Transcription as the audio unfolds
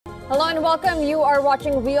Hello and welcome. You are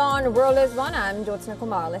watching WION The World is One. I'm Jyotsna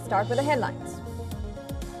Kumar. Let's start with the headlines.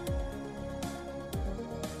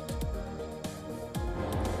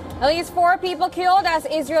 At least 4 people killed as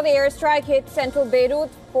Israeli airstrike hit central Beirut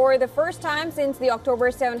for the first time since the October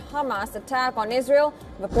 7 Hamas attack on Israel,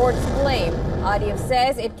 reports claim. IDF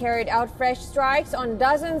says it carried out fresh strikes on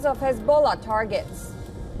dozens of Hezbollah targets.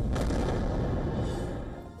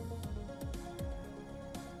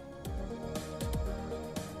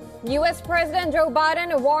 U.S. President Joe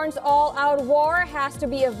Biden warns all-out war has to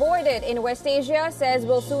be avoided in West Asia, says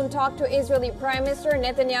we'll soon talk to Israeli Prime Minister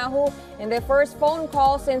Netanyahu in their first phone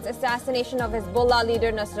call since assassination of Hezbollah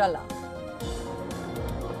leader Nasrallah.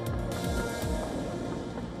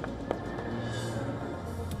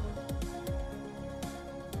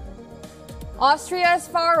 Austria's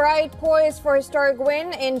far-right poised for historic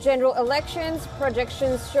win in general elections.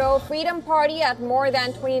 Projections show Freedom Party at more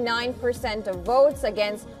than 29% of votes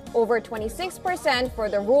against over 26% for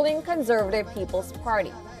the ruling Conservative People's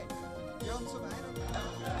Party.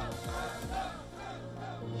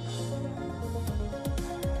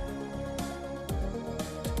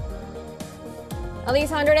 At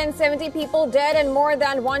least 170 people dead and more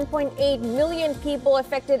than 1.8 million people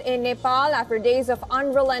affected in Nepal after days of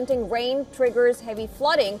unrelenting rain triggers heavy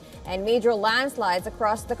flooding and major landslides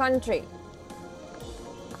across the country.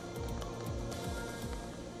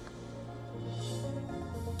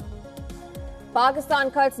 Pakistan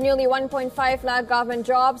cuts nearly 1.5 lakh government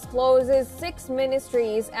jobs, closes 6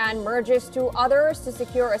 ministries, and merges 2 others to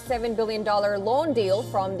secure a $7 billion loan deal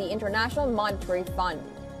from the International Monetary Fund.